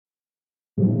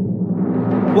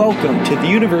Welcome to the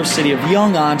University of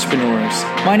Young Entrepreneurs.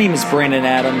 My name is Brandon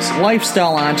Adams,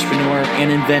 lifestyle entrepreneur and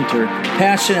inventor,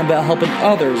 passionate about helping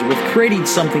others with creating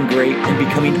something great and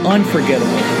becoming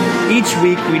unforgettable. Each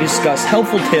week we discuss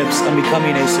helpful tips on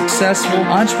becoming a successful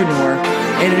entrepreneur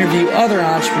and interview other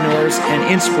entrepreneurs and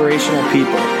inspirational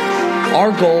people.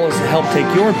 Our goal is to help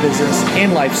take your business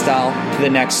and lifestyle to the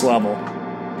next level.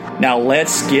 Now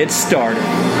let's get started.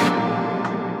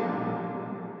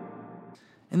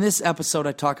 In this episode,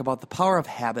 I talk about the power of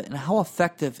habit and how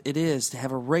effective it is to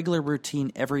have a regular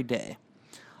routine every day.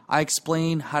 I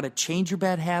explain how to change your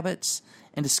bad habits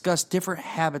and discuss different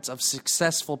habits of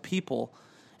successful people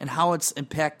and how it's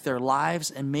impacted their lives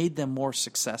and made them more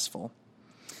successful.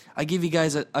 I give you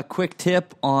guys a quick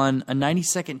tip on a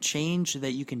 90-second change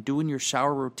that you can do in your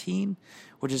shower routine,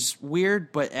 which is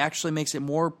weird, but actually makes it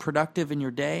more productive in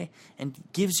your day and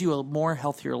gives you a more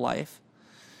healthier life.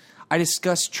 I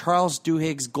discuss Charles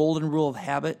Duhigg's golden rule of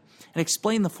habit and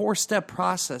explain the 4-step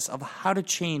process of how to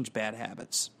change bad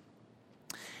habits.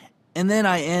 And then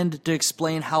I end to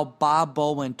explain how Bob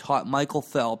Bowman taught Michael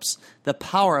Phelps the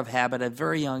power of habit at a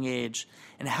very young age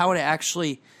and how it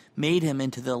actually made him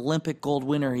into the Olympic gold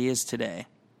winner he is today.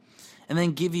 And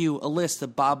then give you a list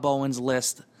of Bob Bowman's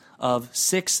list of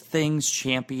 6 things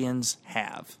champions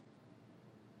have.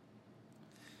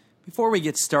 Before we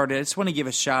get started, I just want to give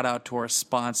a shout out to our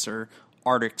sponsor,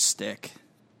 Arctic Stick.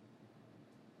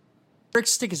 Arctic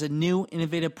Stick is a new,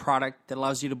 innovative product that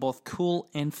allows you to both cool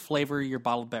and flavor your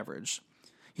bottled beverage.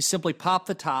 You simply pop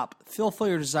the top, fill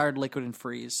your desired liquid, and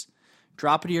freeze.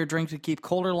 Drop into your drink to keep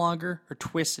colder longer, or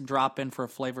twist and drop in for a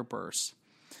flavor burst.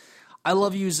 I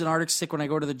love using Arctic Stick when I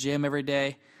go to the gym every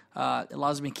day. It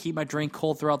allows me to keep my drink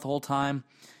cold throughout the whole time.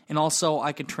 And also,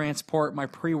 I can transport my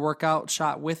pre-workout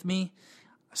shot with me.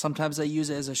 Sometimes I use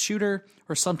it as a shooter,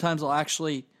 or sometimes I'll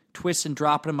actually twist and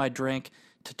drop it in my drink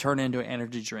to turn it into an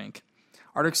energy drink.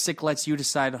 Arctic Stick lets you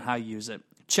decide on how you use it.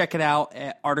 Check it out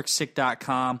at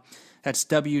arcticstick.com. That's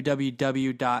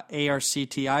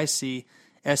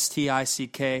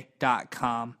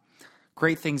www.arcticstick.com.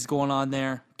 Great things going on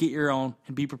there. Get your own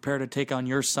and be prepared to take on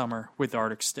your summer with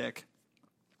Arctic Stick.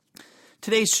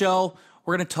 Today's show,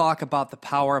 we're going to talk about the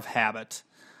power of habit.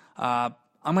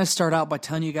 I'm going to start out by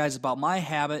telling you guys about my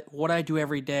habit, what I do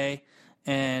every day,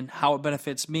 and how it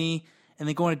benefits me, and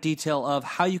then go into detail of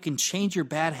how you can change your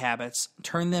bad habits,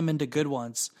 turn them into good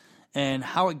ones, and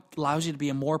how it allows you to be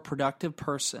a more productive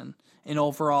person and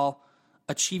overall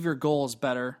achieve your goals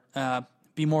better,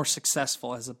 be more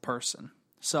successful as a person.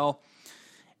 So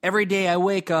every day I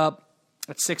wake up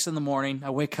at 6 in the morning. I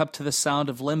wake up to the sound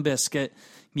of Limp Bizkit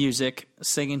music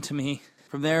singing to me.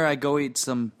 From there, I go eat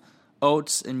some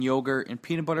oats and yogurt and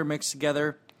peanut butter mixed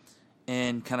together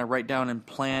and kind of write down and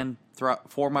plan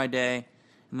for my day.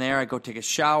 And there I go take a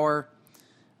shower,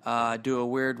 do a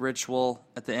weird ritual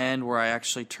at the end where I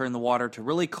actually turn the water to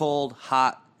really cold,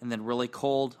 hot, and then really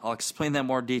cold. I'll explain that in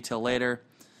more detail later.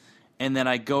 And then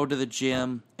I go to the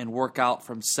gym and work out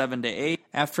from 7 to 8.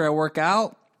 After I work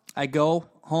out, I go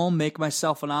home, make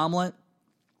myself an omelet,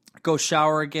 go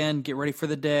shower again, get ready for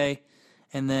the day,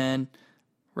 and then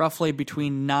roughly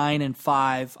between 9 and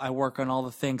 5, I work on all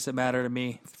the things that matter to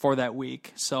me for that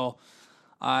week. So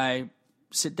I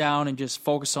sit down and just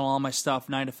focus on all my stuff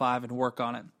 9 to 5 and work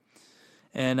on it.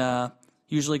 And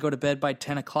usually go to bed by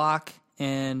 10 o'clock.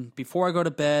 And before I go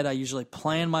to bed, I usually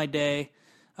plan my day,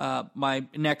 my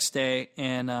next day.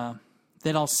 And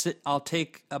then I'll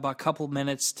take about a couple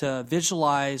minutes to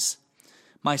visualize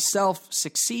myself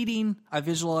succeeding. I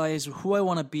visualize who I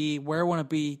want to be, where I want to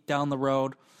be down the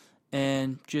road.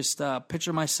 And just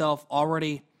picture myself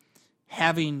already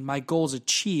having my goals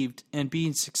achieved and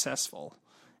being successful.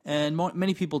 And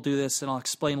many people do this, and I'll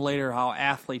explain later how an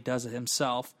athlete does it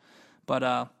himself.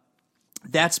 But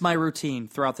that's my routine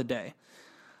throughout the day.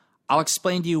 I'll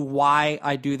explain to you why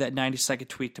I do that 90-second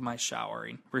tweak to my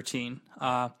showering routine.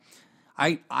 I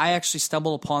actually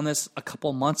stumbled upon this a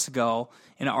couple months ago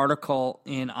in an article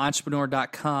in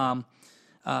entrepreneur.com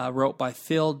wrote by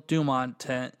Phil Dumont,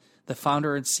 the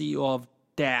founder and CEO of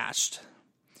Dashed.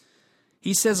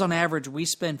 He says on average we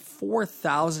spend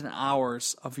 4,000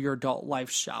 hours of your adult life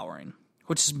showering,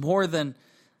 which is more than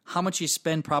how much you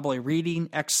spend probably reading,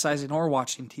 exercising, or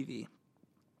watching TV.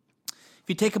 If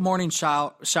you take a morning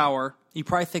shower, you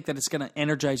probably think that it's going to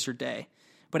energize your day,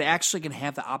 but it actually can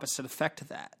have the opposite effect of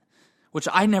that, which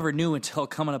I never knew until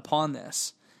coming upon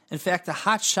this. In fact, a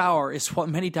hot shower is what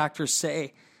many doctors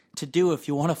say to do if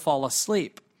you want to fall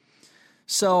asleep.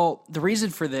 So the reason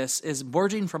for this is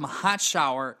merging from a hot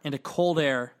shower into cold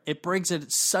air, it brings a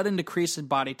sudden decrease in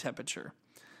body temperature,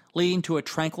 leading to a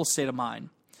tranquil state of mind.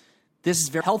 This is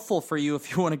very helpful for you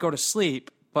if you want to go to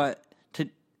sleep, but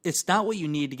it's not what you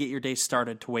need to get your day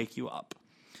started to wake you up.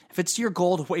 If it's your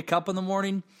goal to wake up in the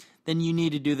morning, then you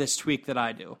need to do this tweak that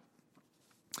I do.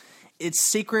 The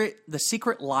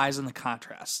secret lies in the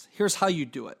contrast. Here's how you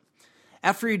do it.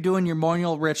 After you're doing your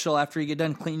morning ritual, after you get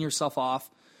done cleaning yourself off,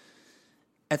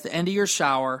 at the end of your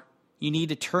shower, you need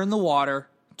to turn the water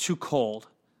to cold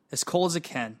as it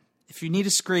can. If you need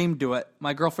to scream, do it.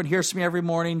 My girlfriend hears me every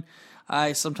morning.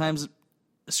 I sometimes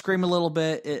scream a little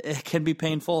bit. It can be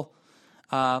painful.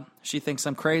 She thinks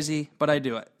I'm crazy, but I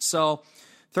do it. So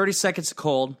 30 seconds of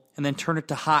cold, and then turn it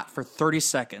to hot for 30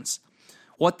 seconds.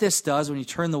 What this does when you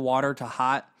turn the water to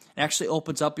hot, it actually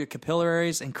opens up your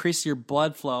capillaries, increases your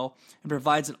blood flow, and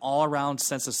provides an all-around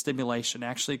sense of stimulation. It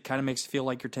actually kind of makes you feel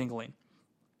like you're tingling.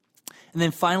 And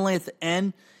then finally at the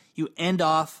end, you end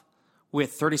off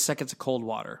with 30 seconds of cold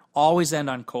water. Always end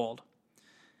on cold.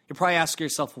 You're probably asking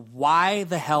yourself, why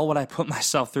the hell would I put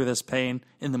myself through this pain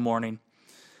in the morning?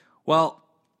 Well,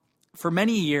 for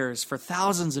many years, for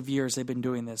thousands of years, they've been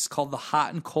doing this, called the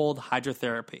hot and cold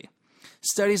hydrotherapy.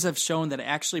 Studies have shown that it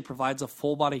actually provides a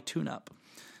full body tune-up.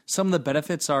 Some of the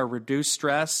benefits are reduced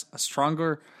stress, a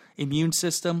stronger immune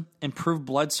system, improved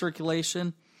blood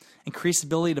circulation, increased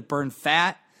ability to burn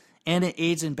fat, and it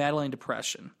aids in battling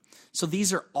depression. So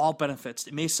these are all benefits.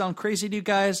 It may sound crazy to you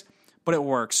guys, but it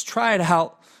works. Try it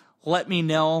out. Let me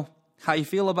know how you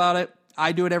feel about it.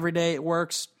 I do it every day. It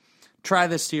works. Try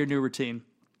this to your new routine.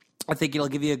 I think it'll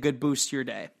give you a good boost to your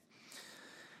day.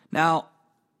 Now,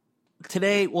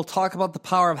 today we'll talk about the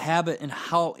power of habit and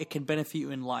how it can benefit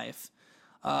you in life.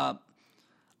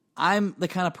 I'm the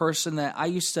kind of person that I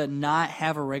used to not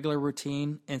have a regular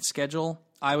routine and schedule.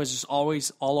 I was just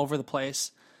always all over the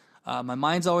place. My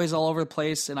mind's always all over the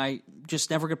place, and I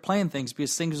just never could plan things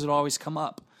because things would always come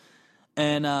up.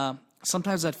 And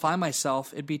sometimes I'd find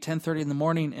myself, it'd be 10:30 in the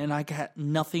morning, and I got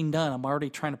nothing done. I'm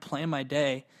already trying to plan my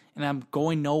day, and I'm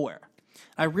going nowhere.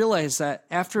 I realized that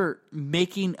after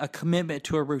making a commitment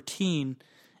to a routine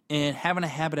and having a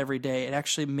habit every day, it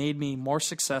actually made me more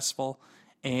successful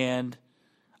and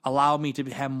allowed me to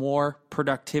have more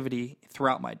productivity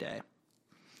throughout my day.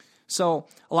 So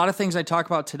a lot of things I talk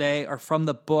about today are from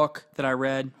the book that I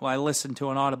read, I listened to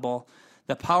on Audible,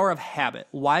 The Power of Habit,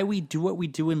 Why We Do What We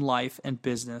Do in Life and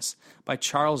Business by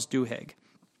Charles Duhigg.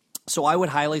 So I would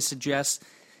highly suggest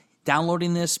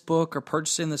downloading this book or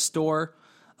purchasing the store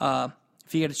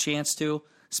if you get a chance to,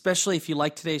 especially if you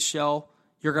like today's show.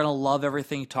 You're going to love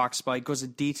everything he talks about. He goes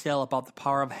into detail about the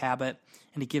power of habit,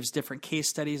 and he gives different case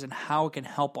studies and how it can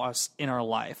help us in our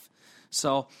life.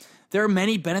 So there are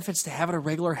many benefits to having a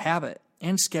regular habit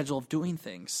and schedule of doing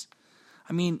things.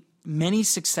 I mean, many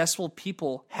successful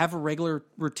people have a regular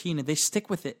routine, and they stick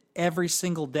with it every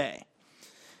single day.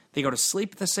 They go to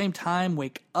sleep at the same time,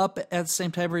 wake up at the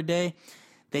same time every day.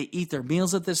 They eat their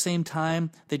meals at the same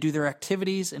time. They do their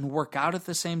activities and work out at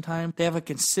the same time. They have a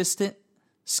consistent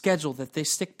schedule that they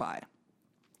stick by.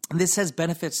 And this has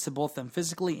benefits to both them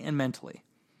physically and mentally.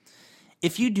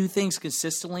 If you do things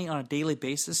consistently on a daily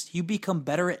basis, you become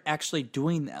better at actually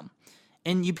doing them.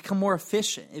 And you become more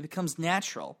efficient. It becomes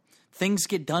natural. Things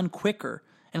get done quicker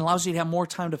and allows you to have more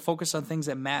time to focus on things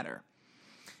that matter.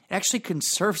 It actually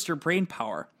conserves your brain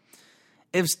power.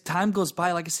 As time goes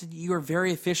by, like I said, you are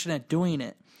very efficient at doing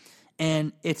it.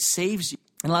 And it saves you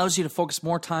and allows you to focus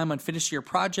more time on finishing your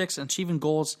projects and achieving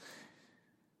goals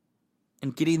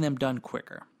and getting them done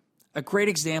quicker. A great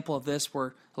example of this where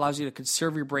it allows you to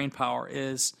conserve your brain power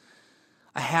is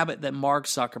a habit that Mark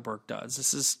Zuckerberg does.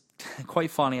 This is quite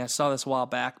funny. I saw this a while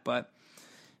back, but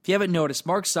if you haven't noticed,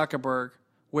 Mark Zuckerberg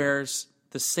wears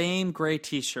the same gray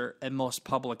t-shirt at most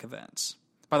public events.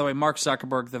 By the way, Mark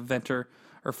Zuckerberg, the inventor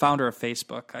or founder of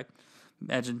Facebook. I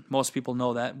imagine most people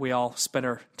know that. We all spend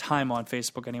our time on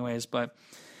Facebook anyways, but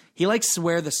he likes to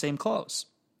wear the same clothes.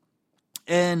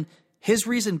 And his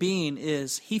reason being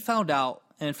is he found out,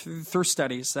 and through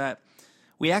studies, that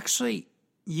we actually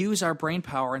use our brain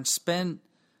power and spend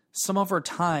some of our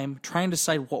time trying to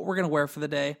decide what we're going to wear for the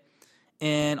day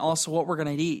and also what we're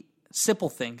going to eat. Simple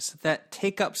things that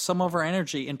take up some of our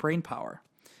energy and brain power.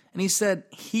 And he said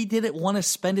he didn't want to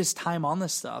spend his time on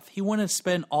this stuff. He wanted to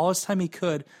spend all his time he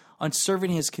could on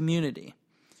serving his community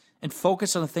and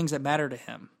focus on the things that matter to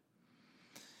him.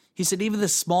 He said even the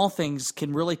small things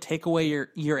can really take away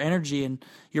your energy and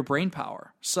your brain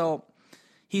power. So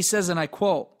he says, and I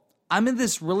quote, "I'm in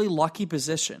this really lucky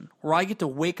position where I get to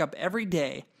wake up every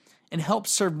day and help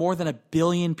serve more than 1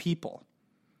 billion people.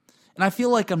 And I feel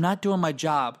like I'm not doing my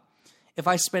job if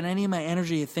I spend any of my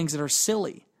energy on things that are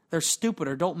silly, they're stupid,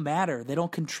 or don't matter. They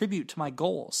don't contribute to my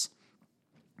goals."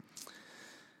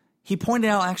 He pointed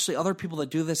out actually other people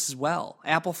that do this as well.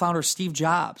 Apple founder Steve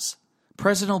Jobs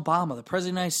President Obama, the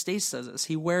President of the United States, does this.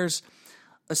 He wears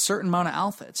a certain amount of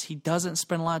outfits. He doesn't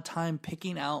spend a lot of time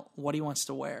picking out what he wants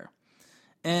to wear.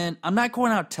 And I'm not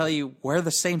going out to tell you wear the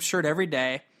same shirt every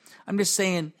day. I'm just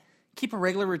saying keep a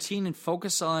regular routine and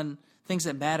focus on things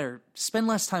that matter. Spend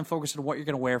less time focusing on what you're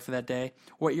going to wear for that day,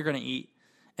 what you're going to eat,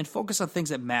 and focus on things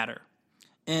that matter.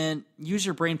 And use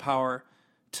your brain power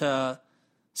to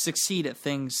succeed at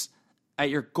things, at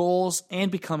your goals,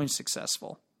 and becoming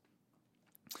successful.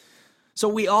 So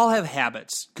we all have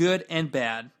habits, good and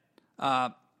bad.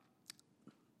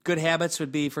 Good habits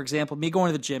would be, for example, me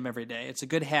going to the gym every day. It's a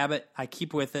good habit. I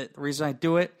keep with it. The reason I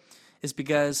do it is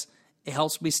because it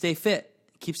helps me stay fit.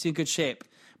 It keeps me in good shape.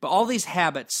 But all these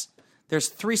habits,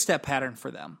 there's a 3-step pattern for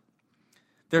them.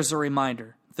 There's a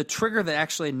reminder, the trigger that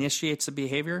actually initiates the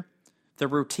behavior, the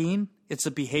routine, it's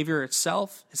the behavior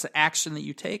itself, it's the action that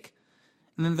you take,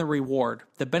 and then the reward,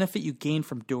 the benefit you gain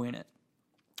from doing it.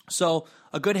 So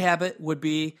a good habit would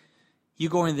be you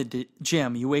going to the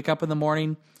gym. You wake up in the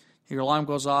morning, your alarm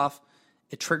goes off,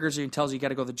 it triggers you and tells you got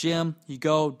to go to the gym. You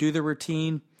go, do the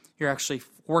routine, you're actually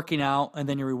working out, and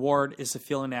then your reward is the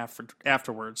feeling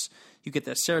afterwards. You get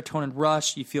that serotonin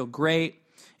rush, you feel great,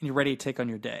 and you're ready to take on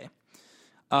your day.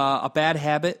 A bad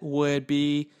habit would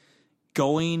be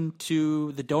going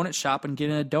to the donut shop and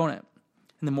getting a donut.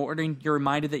 In the morning, you're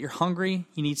reminded that you're hungry,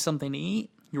 you need something to eat.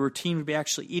 Your routine would be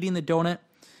actually eating the donut,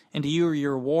 and to you,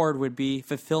 your reward would be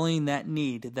fulfilling that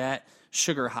need, that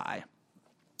sugar high.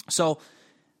 So,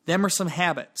 them are some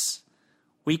habits.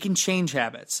 We can change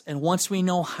habits. And once we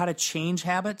know how to change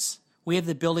habits, we have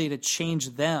the ability to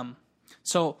change them.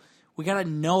 So, we got to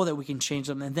know that we can change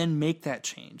them and then make that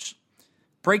change.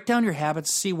 Break down your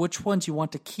habits, see which ones you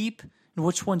want to keep and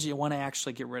which ones you want to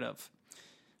actually get rid of.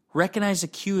 Recognize the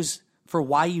cues for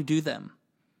why you do them.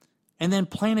 And then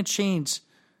plan a change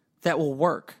that will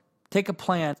work. Take a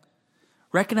plan,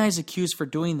 recognize the cues for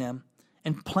doing them,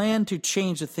 and plan to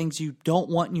change the things you don't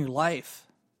want in your life.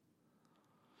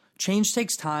 Change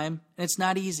takes time, and it's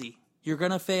not easy. You're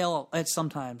going to fail at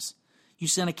sometimes. You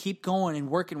just got to keep going and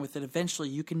working with it. Eventually,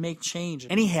 you can make change.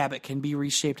 Any habit can be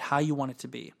reshaped how you want it to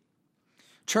be.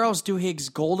 Charles Duhigg's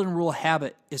golden rule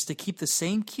habit is to keep the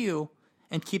same cue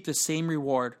and keep the same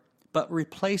reward, but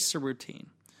replace the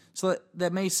routine. So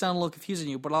that may sound a little confusing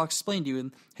to you, but I'll explain to you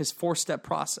in his 4-step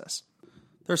process.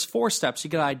 There's 4 steps. You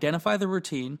got to identify the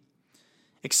routine,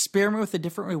 experiment with the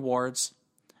different rewards,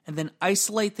 and then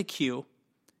isolate the cue,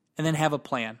 and then have a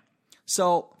plan.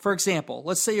 So, for example,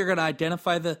 let's say you're going to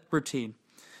identify the routine.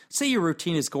 Say your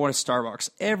routine is going to Starbucks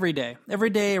every day. Every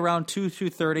day around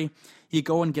 2:30, you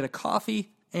go and get a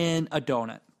coffee and a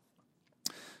donut.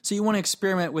 So you want to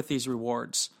experiment with these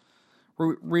rewards.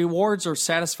 Rewards are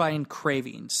satisfying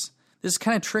cravings. This is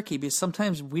kind of tricky because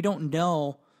sometimes we don't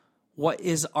know what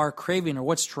is our craving or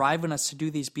what's driving us to do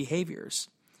these behaviors.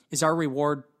 Is our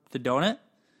reward the donut?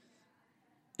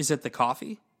 Is it the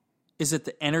coffee? Is it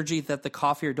the energy that the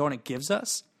coffee or donut gives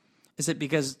us? Is it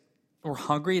because we're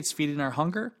hungry, it's feeding our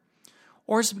hunger?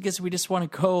 Or is it because we just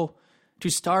want to go to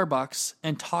Starbucks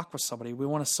and talk with somebody? We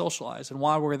want to socialize, and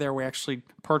while we're there, we actually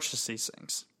purchase these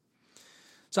things.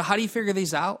 So how do you figure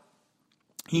these out?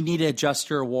 You need to adjust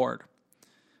your reward.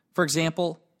 For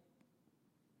example,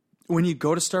 when you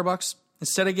go to Starbucks,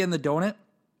 instead of getting the donut,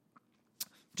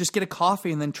 just get a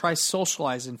coffee and then try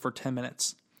socializing for 10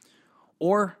 minutes.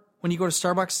 Or when you go to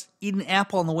Starbucks, eat an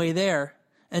apple on the way there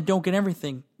and don't get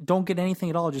anything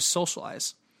at all, just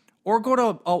socialize. Or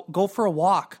go for a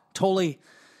walk. Totally,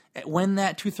 when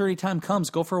that 2:30 time comes,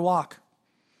 go for a walk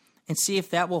and see if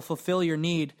that will fulfill your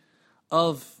need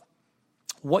of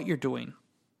what you're doing.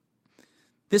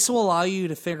 This will allow you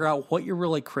to figure out what you're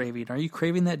really craving. Are you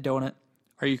craving that donut?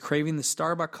 Are you craving the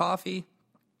Starbucks coffee?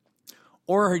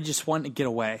 Or are you just wanting to get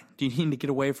away? Do you need to get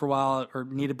away for a while or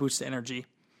need a boost of energy?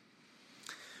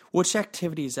 Which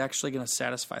activity is actually going to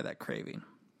satisfy that craving?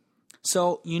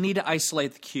 So you need to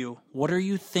isolate the cue. What are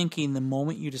you thinking the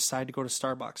moment you decide to go to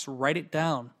Starbucks? Write it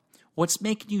down. What's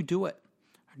making you do it?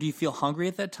 Do you feel hungry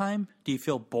at that time? Do you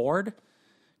feel bored?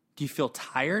 Do you feel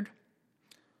tired?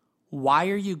 Why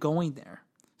are you going there?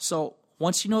 So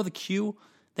once you know the cue,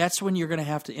 that's when you're going to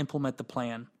have to implement the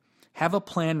plan. Have a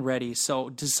plan ready. So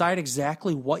decide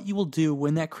exactly what you will do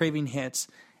when that craving hits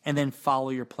and then follow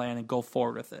your plan and go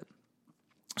forward with it.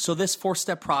 So this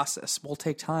 4-step process will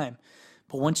take time.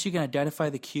 But once you can identify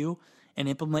the cue and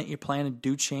implement your plan and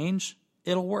do change,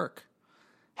 it'll work.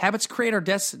 Habits create our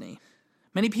destiny.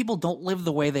 Many people don't live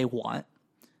the way they want.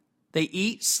 They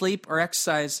eat, sleep, or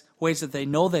exercise ways that they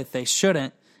know that they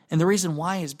shouldn't. And the reason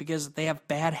why is because they have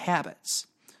bad habits.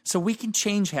 So we can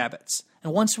change habits.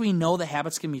 And once we know the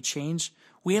habits can be changed,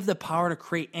 we have the power to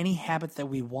create any habit that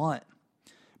we want.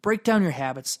 Break down your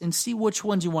habits and see which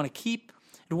ones you want to keep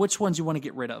and which ones you want to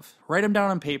get rid of. Write them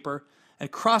down on paper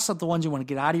and cross out the ones you want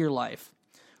to get out of your life.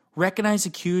 Recognize the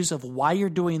cues of why you're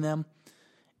doing them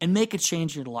and make a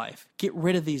change in your life. Get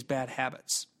rid of these bad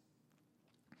habits.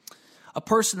 A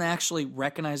person that actually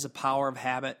recognizes the power of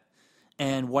habit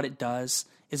and what it does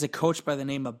is a coach by the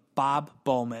name of Bob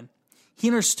Bowman. He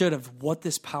understood of what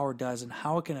this power does and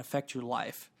how it can affect your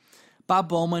life. Bob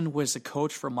Bowman was a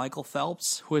coach for Michael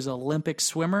Phelps, who is an Olympic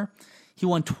swimmer. He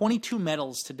won 22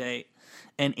 medals to date,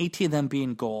 and 18 of them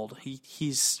being gold.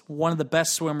 He's one of the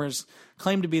best swimmers,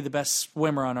 claimed to be the best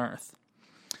swimmer on earth.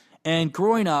 And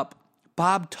growing up,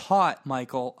 Bob taught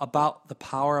Michael about the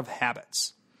power of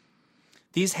habits.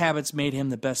 These habits made him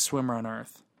the best swimmer on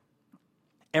earth.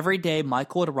 Every day,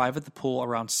 Michael would arrive at the pool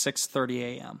around 6:30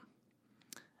 a.m.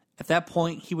 At that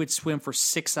point, he would swim for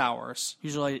 6 hours,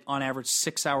 usually on average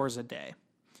 6 hours a day.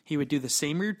 He would do the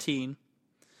same routine,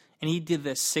 and he did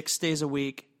this 6 days a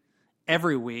week,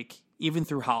 every week, even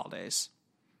through holidays.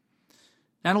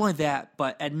 Not only that,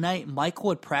 but at night, Michael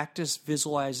would practice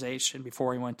visualization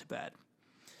before he went to bed.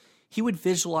 He would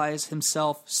visualize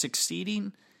himself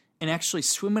succeeding and actually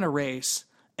swimming a race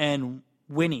and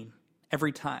winning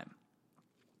every time.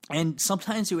 And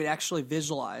sometimes he would actually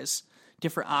visualize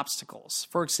different obstacles.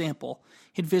 For example,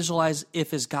 he'd visualize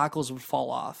if his goggles would fall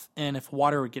off and if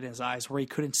water would get in his eyes where he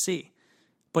couldn't see.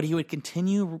 But he would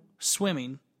continue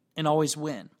swimming and always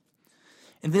win.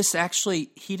 And this actually,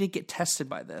 he did get tested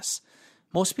by this.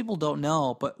 Most people don't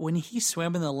know, but when he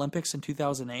swam in the Olympics in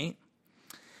 2008,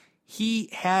 he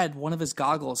had one of his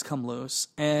goggles come loose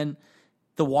and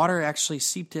the water actually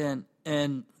seeped in,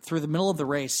 and through the middle of the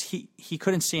race, he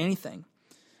couldn't see anything.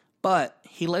 But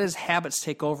he let his habits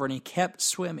take over and he kept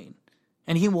swimming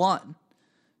and he won.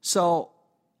 So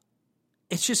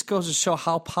it just goes to show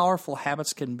how powerful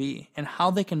habits can be and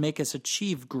how they can make us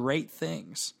achieve great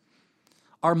things.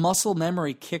 Our muscle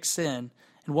memory kicks in,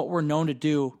 and what we're known to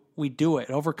do, we do it.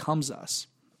 It overcomes us.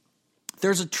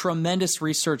 There's a tremendous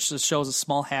research that shows that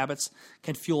small habits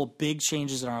can fuel big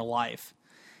changes in our life.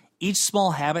 Each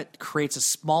small habit creates a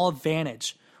small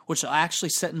advantage, which will actually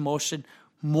set in motion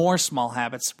more small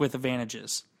habits with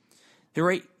advantages.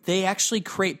 They actually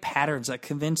create patterns that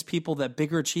convince people that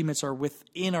bigger achievements are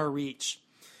within our reach.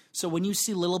 So when you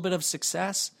see a little bit of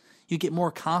success, you get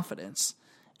more confidence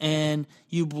and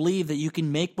you believe that you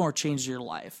can make more changes in your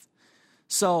life.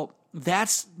 So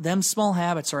them small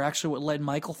habits are actually what led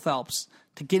Michael Phelps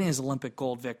to getting his Olympic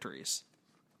gold victories.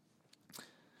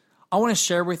 I want to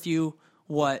share with you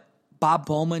what Bob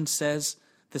Bowman says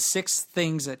the 6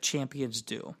 things that champions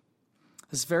do.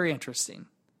 This is very interesting.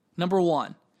 Number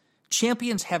 1,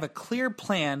 champions have a clear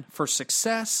plan for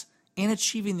success and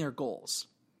achieving their goals.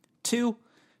 2,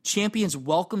 champions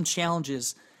welcome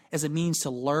challenges as a means to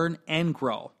learn and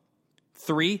grow.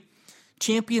 3,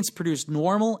 champions produce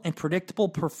normal and predictable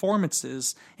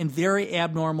performances in very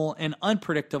abnormal and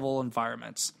unpredictable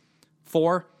environments.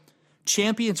 4,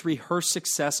 champions rehearse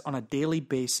success on a daily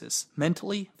basis,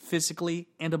 mentally, physically,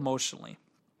 and emotionally.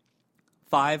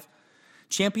 5,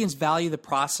 champions value the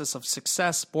process of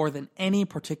success more than any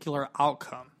particular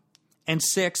outcome. And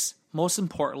 6, most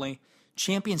importantly,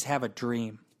 champions have a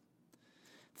dream.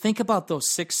 Think about those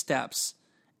 6 steps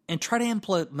and try to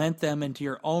implement them into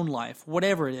your own life,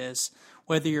 whatever it is,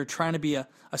 whether you're trying to be a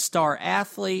star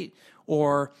athlete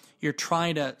or you're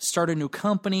trying to start a new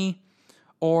company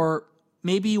or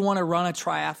maybe you want to run a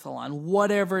triathlon,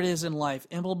 whatever it is in life,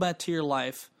 implement to your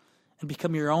life and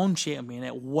become your own champion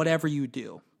at whatever you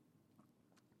do.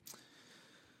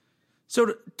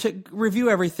 So to review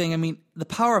everything, the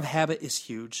power of habit is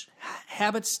huge.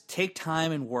 Habits take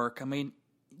time and work.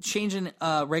 Changing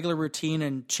a regular routine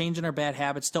and changing our bad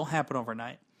habits don't happen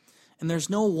overnight. And there's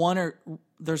no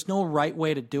right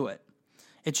way to do it.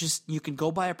 It's just you can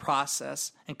go by a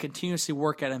process and continuously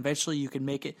work at it. Eventually you can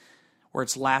make it where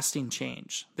it's lasting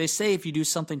change. They say if you do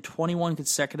something 21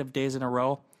 consecutive days in a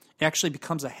row, it actually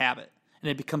becomes a habit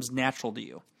and it becomes natural to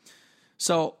you.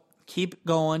 So keep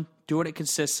going, doing it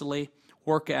consistently,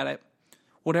 work at it.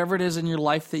 Whatever it is in your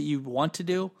life that you want to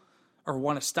do or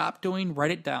want to stop doing,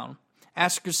 write it down.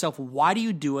 Ask yourself, why do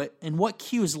you do it and what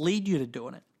cues lead you to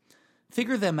doing it?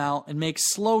 Figure them out and make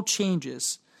slow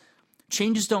changes.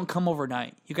 Changes don't come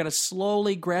overnight. You got to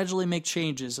slowly, gradually make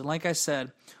changes. And like I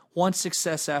said, one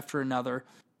success after another.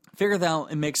 Figure them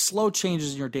out and make slow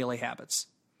changes in your daily habits.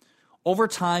 Over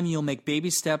time, you'll make baby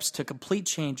steps to complete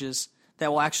changes that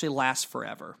will actually last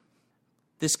forever.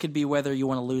 This could be whether you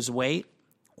want to lose weight,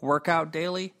 work out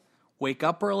daily, wake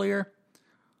up earlier,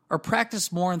 or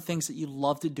practice more on things that you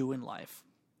love to do in life.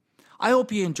 I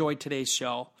hope you enjoyed today's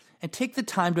show. and take the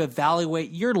time to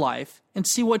evaluate your life and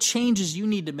see what changes you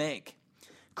need to make.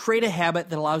 Create a habit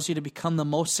that allows you to become the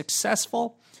most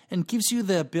successful and gives you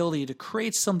the ability to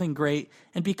create something great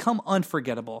and become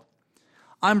unforgettable.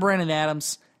 I'm Brandon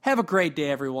Adams. Have a great day,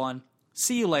 everyone.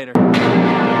 See you later.